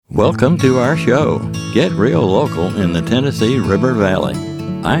Welcome to our show, Get Real Local in the Tennessee River Valley.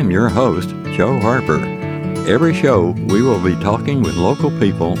 I'm your host, Joe Harper. Every show, we will be talking with local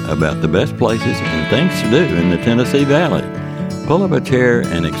people about the best places and things to do in the Tennessee Valley. Pull up a chair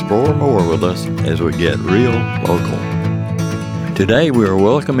and explore more with us as we get real local. Today, we are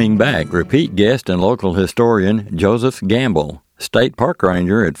welcoming back repeat guest and local historian Joseph Gamble, State Park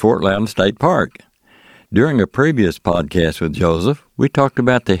Ranger at Fort Loudon State Park. During a previous podcast with Joseph, we talked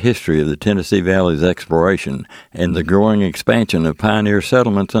about the history of the Tennessee Valley's exploration and the growing expansion of pioneer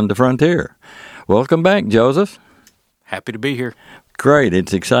settlements on the frontier. Welcome back, Joseph. Happy to be here. Great.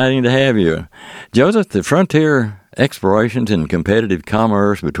 It's exciting to have you. Joseph, the frontier explorations and competitive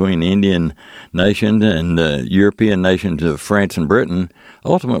commerce between the Indian nations and the European nations of France and Britain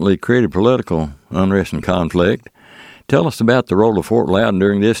ultimately created political unrest and conflict. Tell us about the role of Fort Loudon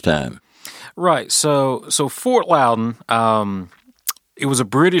during this time. Right. So Fort Loudon, it was a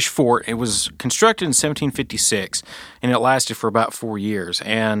British fort. It was constructed in 1756, and it lasted for about 4 years.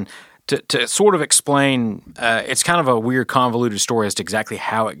 And to sort of explain, it's kind of a weird, convoluted story as to exactly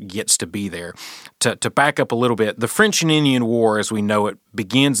how it gets to be there. To back up a little bit, the French and Indian War, as we know it,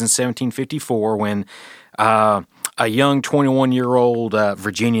 begins in 1754 when a young 21-year-old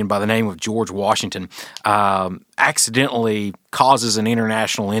Virginian by the name of George Washington accidentally causes an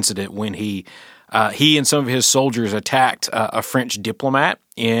international incident when he and some of his soldiers attacked a French diplomat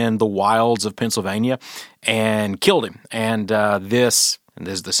in the wilds of Pennsylvania and killed him. And this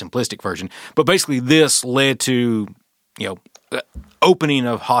is the simplistic version, but basically this led to, opening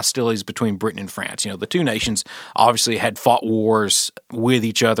of hostilities between Britain and France. The two nations obviously had fought wars with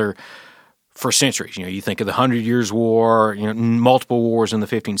each other for centuries. You think of the 100 Years' War, multiple wars in the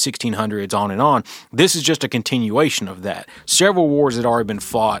 1600s, on and on. This is just a continuation of that. Several wars had already been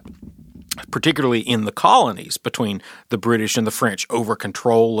fought, particularly in the colonies between the British and the French over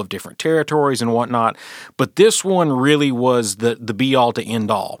control of different territories and whatnot. But this one really was the be-all to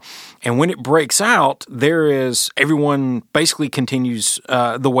end-all. And when it breaks out, everyone basically continues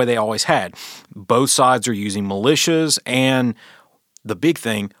the way they always had. Both sides are using militias, and the big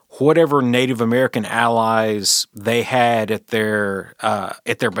thing, whatever Native American allies they had at their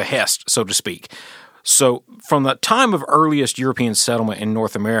behest, so to speak. So from the time of earliest European settlement in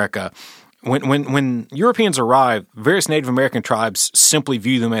North America, when Europeans arrive, various Native American tribes simply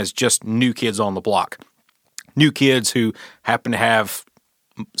view them as just new kids on the block. New kids who happen to have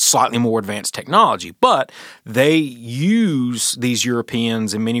slightly more advanced technology, but they use these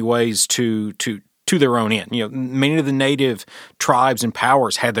Europeans in many ways to their own end. Many of the native tribes and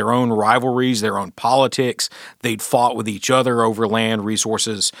powers had their own rivalries, their own politics. They'd fought with each other over land,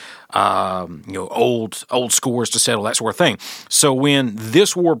 resources, old scores to settle, that sort of thing. So when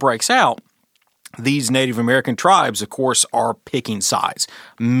this war breaks out, these Native American tribes, of course, are picking sides.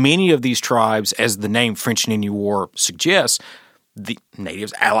 Many of these tribes, as the name French and Indian War suggests, the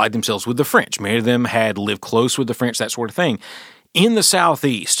natives allied themselves with the French. Many of them had lived close with the French, that sort of thing. In the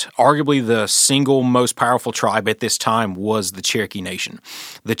Southeast, arguably the single most powerful tribe at this time was the Cherokee Nation.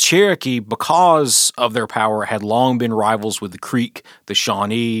 The Cherokee, because of their power, had long been rivals with the Creek, the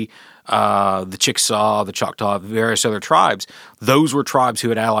Shawnee, the Chickasaw, the Choctaw, various other tribes. Those were tribes who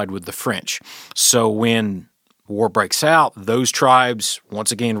had allied with the French. So when war breaks out, those tribes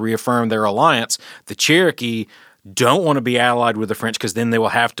once again reaffirm their alliance. The Cherokee don't want to be allied with the French because then they will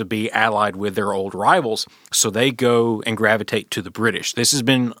have to be allied with their old rivals. So they go and gravitate to the British. This has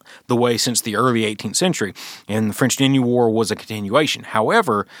been the way since the early 18th century, and the French and Indian War was a continuation.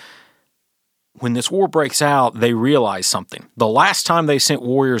 However, when this war breaks out, they realize something. The last time they sent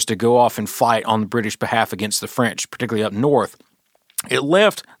warriors to go off and fight on the British behalf against the French, particularly up north, it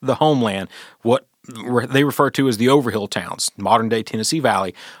left the homeland, what they refer to as the Overhill towns, modern-day Tennessee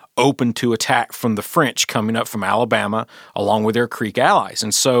Valley, open to attack from the French coming up from Alabama along with their Creek allies.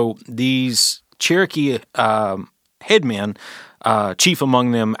 And so these Cherokee headmen, chief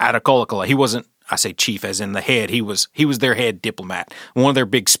among them, Attakullakulla, he wasn't, I say chief as in the head, he was their head diplomat, one of their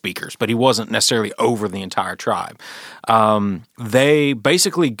big speakers, but he wasn't necessarily over the entire tribe. They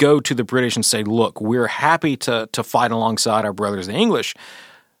basically go to the British and say, look, we're happy to fight alongside our brothers the English,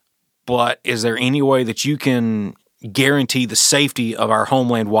 but is there any way that you can guarantee the safety of our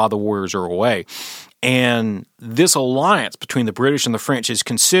homeland while the warriors are away? And this alliance between the British and the French is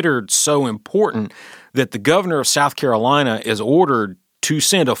considered so important that the governor of South Carolina is ordered to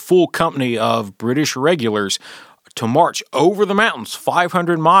send a full company of British regulars to march over the mountains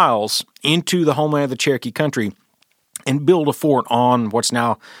 500 miles into the homeland of the Cherokee country and build a fort on what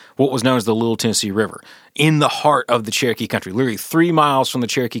was known as the Little Tennessee River, in the heart of the Cherokee country, literally 3 miles from the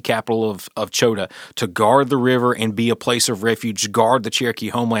Cherokee capital of Chota, to guard the river and be a place of refuge, guard the Cherokee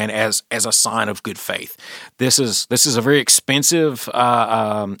homeland as a sign of good faith. This is a very expensive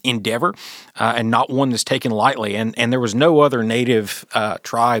endeavor, and not one that's taken lightly. And there was no other native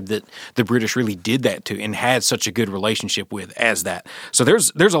tribe that the British really did that to and had such a good relationship with as that. So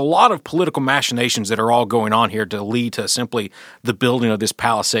there's a lot of political machinations that are all going on here to lead to simply the building of this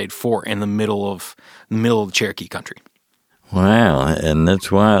palisade fort in the middle of the Cherokee country. Wow, and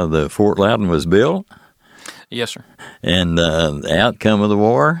that's why the Fort Loudon was built? Yes, sir. And the outcome of the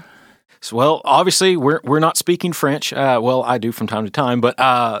war? So, well, obviously, we're not speaking French. Well, I do from time to time, but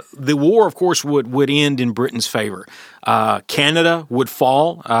the war, of course, would end in Britain's favor. Canada would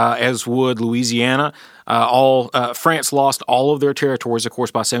fall, as would Louisiana. France lost all of their territories, of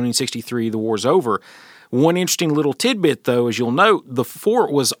course, by 1763. The war's over. One interesting little tidbit, though, as you'll note, the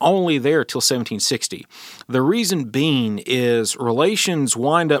fort was only there till 1760. The reason being is relations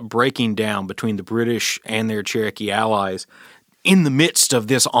wind up breaking down between the British and their Cherokee allies in the midst of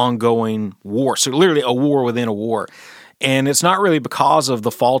this ongoing war. So literally a war within a war. And it's not really because of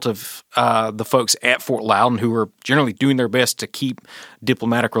the fault of the folks at Fort Loudon, who are generally doing their best to keep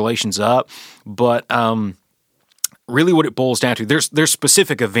diplomatic relations up, but really what it boils down to, there's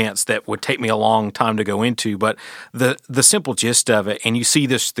specific events that would take me a long time to go into, but the simple gist of it, and you see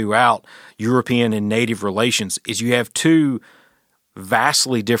this throughout European and Native relations, is you have two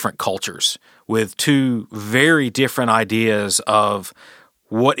vastly different cultures with two very different ideas of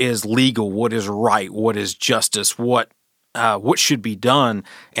what is legal, what is right, what is justice, what should be done,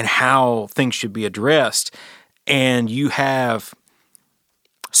 and how things should be addressed. And you have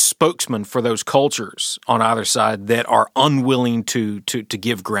spokesmen for those cultures on either side that are unwilling to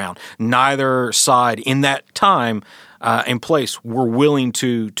give ground. Neither side in that time and place were willing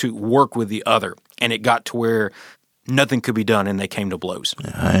to work with the other, and it got to where nothing could be done, and they came to blows.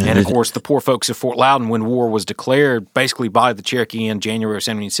 And of course, the poor folks at Fort Loudon, when war was declared basically by the Cherokee in January of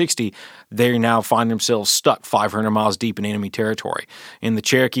 1760, they now find themselves stuck 500 miles deep in enemy territory. And the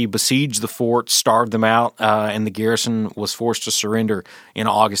Cherokee besieged the fort, starved them out, and the garrison was forced to surrender in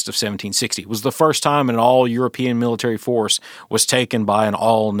August of 1760. It was the first time an all-European military force was taken by an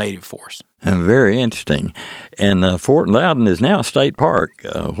all-native force. Very interesting. And Fort Loudon is now a state park.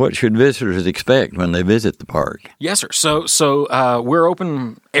 What should visitors expect when they visit the park? Yes, sir. So we're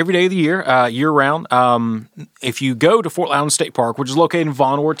open every day of the year, year-round. If you go to Fort Loudon State Park, which is located in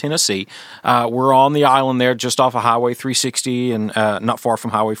Von Orr, Tennessee, we're on the island there just off of Highway 360 and not far from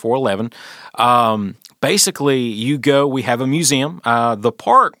Highway 411. Basically, you go, we have a museum. The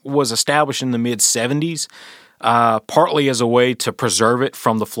park was established in the mid-'70s. Partly as a way to preserve it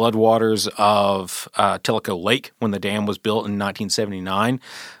from the floodwaters of Tellico Lake when the dam was built in 1979.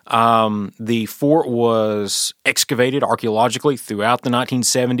 The fort was excavated archaeologically throughout the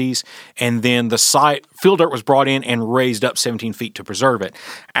 1970s, and then the site, fill dirt was brought in and raised up 17 feet to preserve it.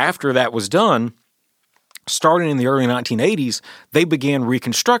 After that was done, starting in the early 1980s, they began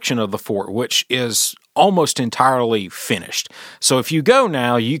reconstruction of the fort, which is almost entirely finished. So if you go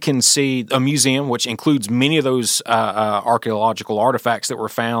now, you can see a museum, which includes many of those archaeological artifacts that were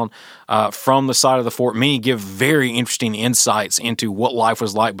found from the side of the fort. Many give very interesting insights into what life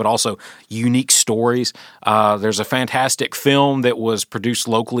was like, but also unique stories. There's a fantastic film that was produced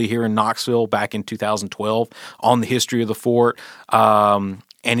locally here in Knoxville back in 2012 on the history of the fort.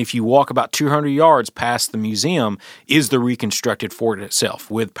 And if you walk about 200 yards past the museum is the reconstructed fort itself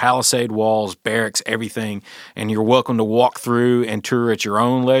with palisade walls, barracks, everything. And you're welcome to walk through and tour at your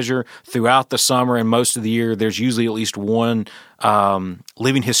own leisure throughout the summer and most of the year. There's usually at least one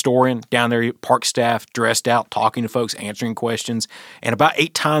living historian down there, park staff dressed out, talking to folks, answering questions. And about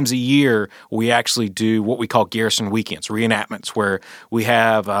 8 times a year, we actually do what we call garrison weekends, reenactments, where we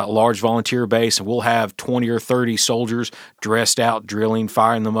have a large volunteer base and we'll have 20 or 30 soldiers dressed out, drilling,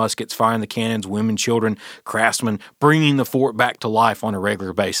 firing the muskets, firing the cannons, women, children, craftsmen, bringing the fort back to life on a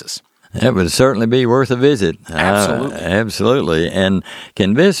regular basis. That would certainly be worth a visit. Absolutely. Absolutely. And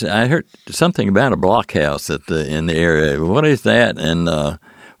can visit, I heard something about a blockhouse in the area. What is that? And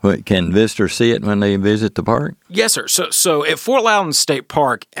can visitors see it when they visit the park? Yes, sir. So at Fort Loudon State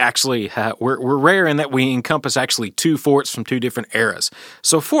Park, actually, we're rare in that we encompass actually 2 forts from 2 different eras.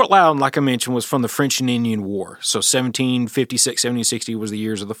 So Fort Loudon, like I mentioned, was from the French and Indian War. So 1756, 1760 was the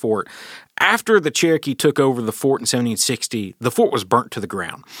years of the fort. After the Cherokee took over the fort in 1760, the fort was burnt to the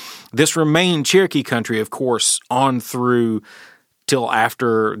ground. This remained Cherokee country, of course, on through till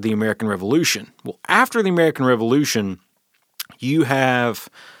after the American Revolution. Well, after the American Revolution, you have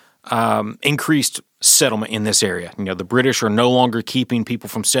increased settlement in this area. You know, the British are no longer keeping people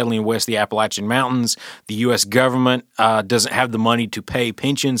from settling west of the Appalachian Mountains. The U.S. government doesn't have the money to pay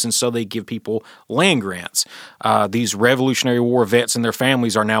pensions, and so they give people land grants. These Revolutionary War vets and their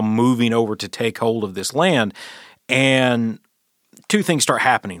families are now moving over to take hold of this land, and two things start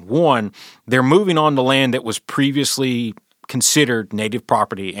happening. One, they're moving on to land that was previously considered native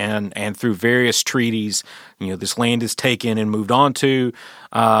property, and through various treaties, you know, this land is taken and moved on to.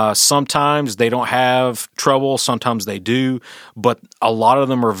 Sometimes they don't have trouble, sometimes they do, but a lot of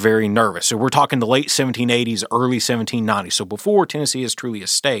them are very nervous. So we're talking the late 1780s, early 1790s, so before Tennessee is truly a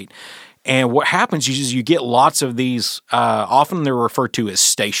state. And what happens is you get lots of these, often they're referred to as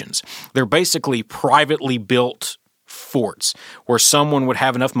stations. They're basically privately built forts where someone would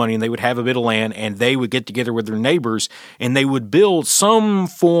have enough money and they would have a bit of land and they would get together with their neighbors and they would build some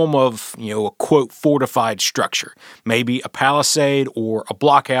form of, you know, a quote fortified structure, maybe a palisade or a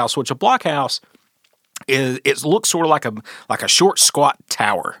blockhouse, which a blockhouse is, it looks sort of like a short squat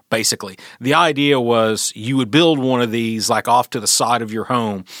tower. Basically, the idea was you would build one of these like off to the side of your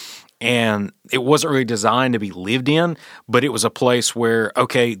home. And it wasn't really designed to be lived in, but it was a place where,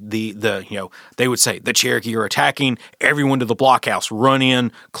 okay, the you know, they would say the Cherokee are attacking, everyone to the blockhouse, run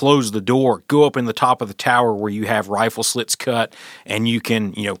in, close the door, go up in the top of the tower where you have rifle slits cut, and you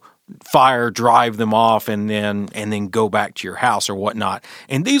can, you know, fire, drive them off, and then go back to your house or whatnot.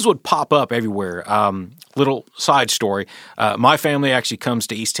 And these would pop up everywhere. Little side story: my family actually comes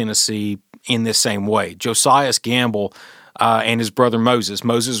to East Tennessee in this same way. Josias Gamble. And his brother Moses.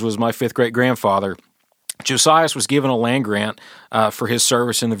 Moses was my fifth great-grandfather. Josias was given a land grant for his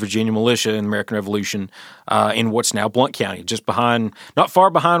service in the Virginia militia in the American Revolution in what's now Blount County, just behind, not far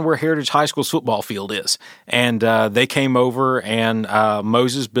behind where Heritage High School's football field is. And they came over, and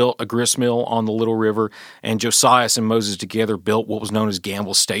Moses built a grist mill on the Little River, and Josias and Moses together built what was known as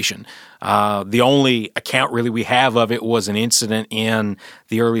Gamble Station. The only account really we have of it was an incident in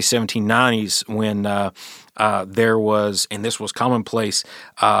the early 1790s when there was, and this was commonplace,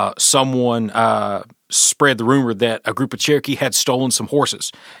 someone spread the rumor that a group of Cherokee had stolen some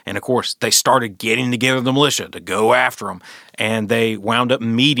horses. And of course, they started getting together the militia to go after them. And they wound up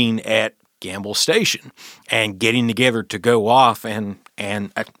meeting at Gamble Station and getting together to go off and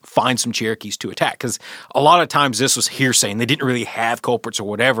find some Cherokees to attack. Because a lot of times this was hearsay and they didn't really have culprits or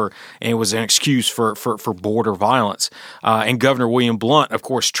whatever, and it was an excuse for border violence. And Governor William Blount, of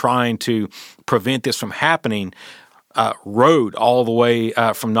course, trying to prevent this from happening, rode all the way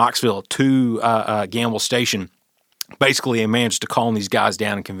from Knoxville to Gamble Station, basically, and managed to calm these guys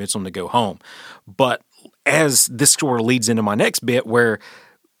down and convince them to go home. But as this sort of leads into my next bit, where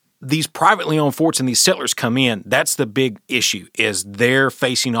these privately owned forts and these settlers come in, that's the big issue, is they're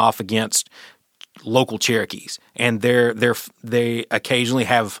facing off against local Cherokees, and they occasionally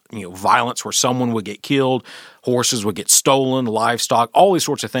have, you know, violence where someone would get killed, horses would get stolen, livestock, all these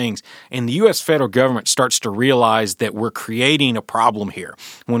sorts of things. And the U.S. federal government starts to realize that we're creating a problem here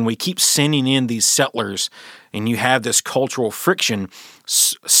when we keep sending in these settlers, and you have this cultural friction.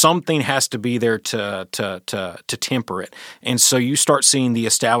 Something has to be there to temper it. And so you start seeing the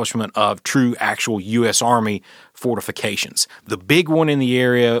establishment of true, actual U.S. Army fortifications. The big one in the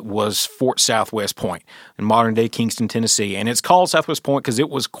area was Fort Southwest Point in modern-day Kingston, Tennessee. And it's called Southwest Point because it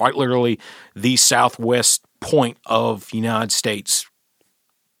was quite literally the southwest point of United States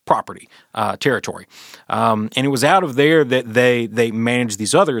property, territory. And it was out of there that they managed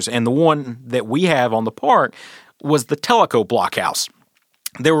these others. And the one that we have on the park was the Tellico Blockhouse.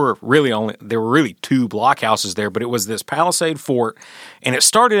 There were really two blockhouses there, but it was this palisade fort, and it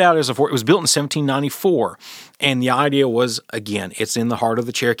started out as a fort. It was built in 1794, and the idea was, again, it's in the heart of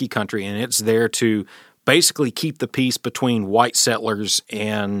the Cherokee country, and it's there to basically keep the peace between white settlers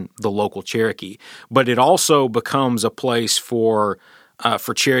and the local Cherokee. But it also becomes a place for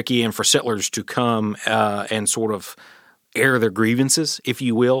Cherokee and for settlers to come and sort of air their grievances, if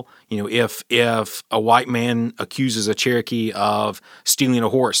you will. You know, if a white man accuses a Cherokee of stealing a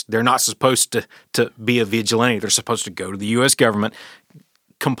horse, they're not supposed to be a vigilante. They're supposed to go to the U.S. government,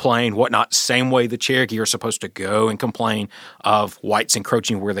 complain, whatnot. Same way the Cherokee are supposed to go and complain of whites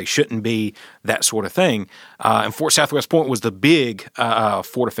encroaching where they shouldn't be, that sort of thing. And Fort Southwest Point was the big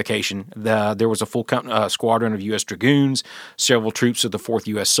fortification. There was a full squadron of U.S. Dragoons, several troops of the 4th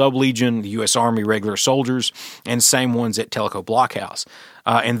U.S. Sub-Legion, the U.S. Army regular soldiers, and same ones at Tellico Blockhouse.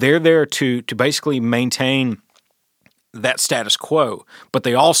 And they're there to basically maintain that status quo, but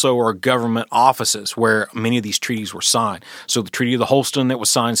they also are government offices where many of these treaties were signed. So the Treaty of the Holston that was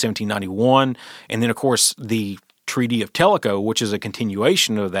signed in 1791, and then, of course, the Treaty of Tellico, which is a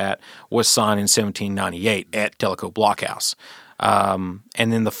continuation of that, was signed in 1798 at Tellico Blockhouse. And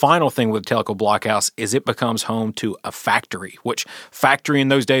then the final thing with the Tellico Blockhouse is it becomes home to a factory, which factory in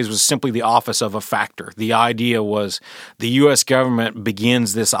those days was simply the office of a factor. The idea was the U.S. government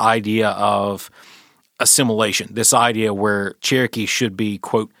begins this idea of assimilation, this idea where Cherokee should be,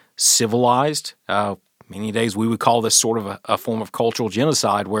 quote, civilized. Many days we would call this sort of a form of cultural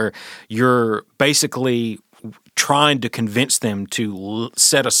genocide where you're basically trying to convince them to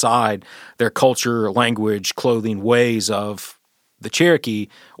set aside their culture, language, clothing, ways of the Cherokee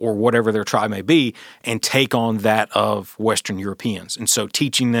or whatever their tribe may be, and take on that of Western Europeans. And so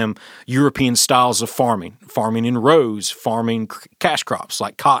teaching them European styles of farming in rows, farming cash crops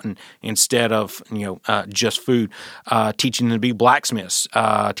like cotton instead of just food, teaching them to be blacksmiths,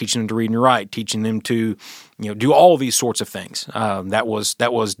 teaching them to read and write, teaching them to do all these sorts of things. That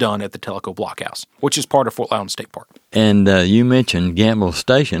was done at the Tellico Blockhouse, which is part of Fort Loudon State Park. And you mentioned Gamble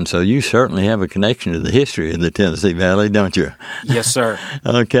Station, so you certainly have a connection to the history of the Tennessee Valley, don't you? Yes, sir.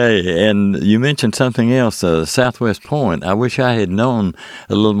 Okay, and you mentioned something else, Southwest Point. I wish I had known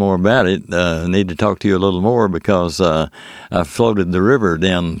a little more about it. I need to talk to you a little more because I floated the river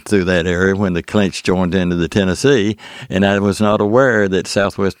down through that area when the Clinch joined into the Tennessee, and I was not aware that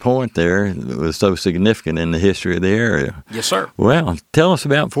Southwest Point there was so significant in the history of the area. Yes, sir. Well, tell us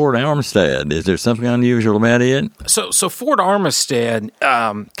about Fort Armistead. Is there something unusual about it? So Fort Armistead,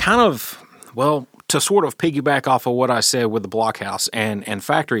 to sort of piggyback off of what I said with the blockhouse and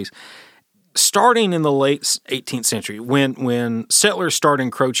factories, starting in the late 18th century, when settlers started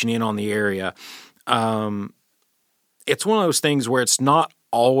encroaching in on the area, it's one of those things where it's not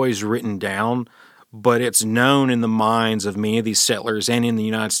always written down, but it's known in the minds of many of these settlers and in the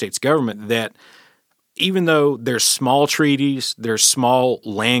United States government that even though there's small treaties, there's small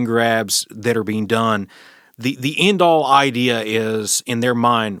land grabs that are being done, the end-all idea is, in their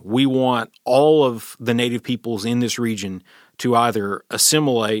mind, we want all of the native peoples in this region to either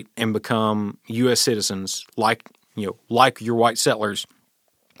assimilate and become U.S. citizens like your white settlers,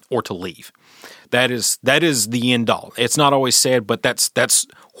 or to leave. That is the end-all. It's not always said, but that's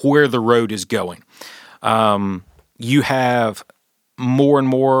where the road is going. You have more and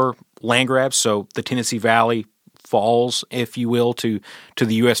more land grabs, so the Tennessee Valley falls, if you will, to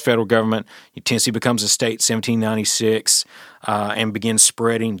the U.S. federal government. Tennessee becomes a state 1796 and begins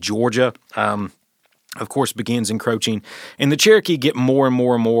spreading. Georgia, of course, begins encroaching. And the Cherokee get more and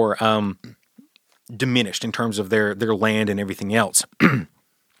more and more diminished in terms of their land and everything else.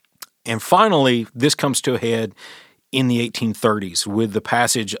 And finally, this comes to a head in the 1830s with the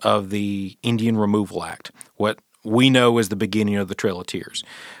passage of the Indian Removal Act, what we know as the beginning of the Trail of Tears.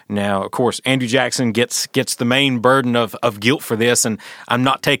 Now, of course, Andrew Jackson gets the main burden of guilt for this, and I'm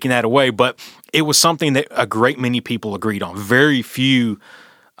not taking that away, but it was something that a great many people agreed on. Very few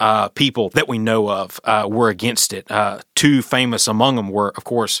people that we know of were against it. Two famous among them were, of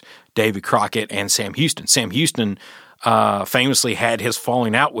course, David Crockett and Sam Houston. Sam Houston famously had his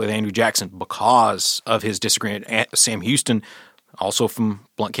falling out with Andrew Jackson because of his disagreement. Sam Houston, also from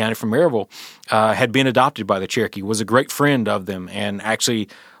Blount County, from Maryville, had been adopted by the Cherokee, was a great friend of them, and actually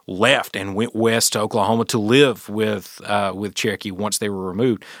left and went west to Oklahoma to live with Cherokee once they were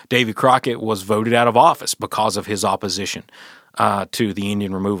removed. David Crockett was voted out of office because of his opposition to the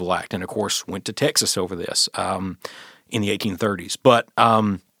Indian Removal Act, and of course went to Texas over this in the 1830s. But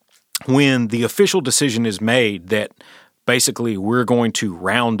when the official decision is made that basically we're going to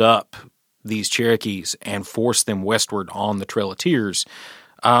round up these Cherokees and force them westward on the Trail of Tears,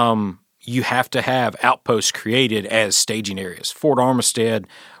 you have to have outposts created as staging areas. Fort Armistead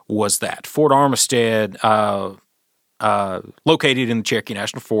was that. Fort Armistead, located in the Cherokee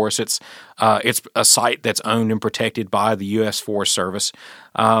National Forest, it's a site that's owned and protected by the U.S. Forest Service.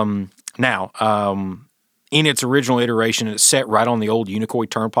 In its original iteration, it's set right on the old Unicoi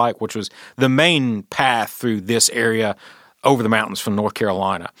Turnpike, which was the main path through this area over the mountains from North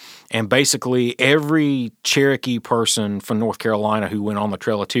Carolina. And basically every Cherokee person from North Carolina who went on the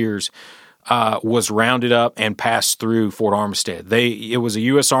Trail of Tears was rounded up and passed through Fort Armistead. It was a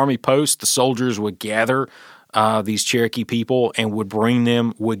U.S. Army post. The soldiers would gather these Cherokee people and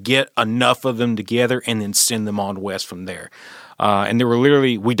would get enough of them together and then send them on west from there. And there were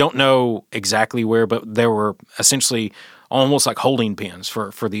literally, we don't know exactly where, but there were essentially almost like holding pens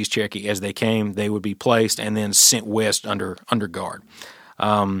for these Cherokee. As they came, they would be placed and then sent west under guard.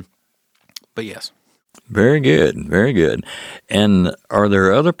 But yes. Very good, very good. And are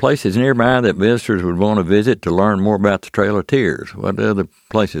there other places nearby that visitors would want to visit to learn more about the Trail of Tears? What other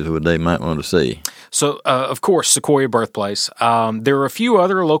places would they might want to see? So, of course, Sequoia Birthplace. There are a few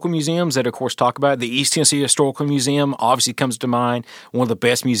other local museums that, of course, talk about it. The East Tennessee Historical Museum obviously comes to mind, one of the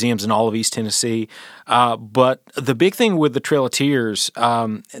best museums in all of East Tennessee. But the big thing with the Trail of Tears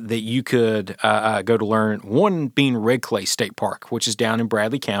that you could go to learn, one being Red Clay State Park, which is down in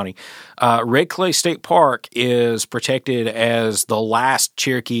Bradley County. Red Clay State Park is protected as the last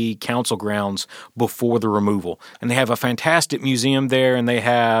Cherokee council grounds before the removal. And they have a fantastic museum there, and they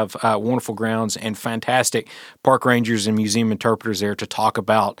have wonderful grounds and fantastic park rangers and museum interpreters there to talk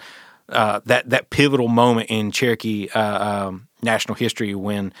about that pivotal moment in Cherokee national history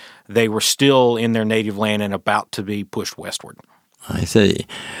when they were still in their native land and about to be pushed westward. I see.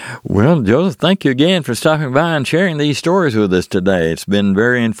 Well, Joseph, thank you again for stopping by and sharing these stories with us today. It's been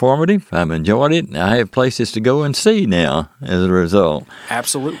very informative. I've enjoyed it. I have places to go and see now as a result.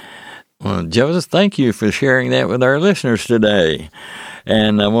 Absolutely. Well, Joseph, thank you for sharing that with our listeners today.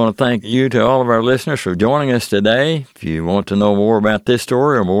 And I want to thank you to all of our listeners for joining us today. If you want to know more about this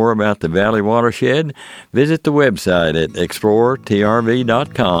story or more about the Valley Watershed, visit the website at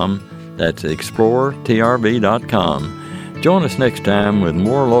explorertrv.com. That's explorertrv.com. Join us next time with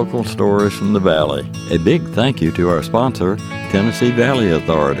more local stories from the Valley. A big thank you to our sponsor, Tennessee Valley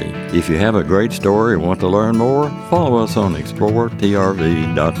Authority. If you have a great story or want to learn more, follow us on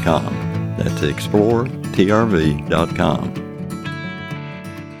explorertrv.com. That's explorertrv.com.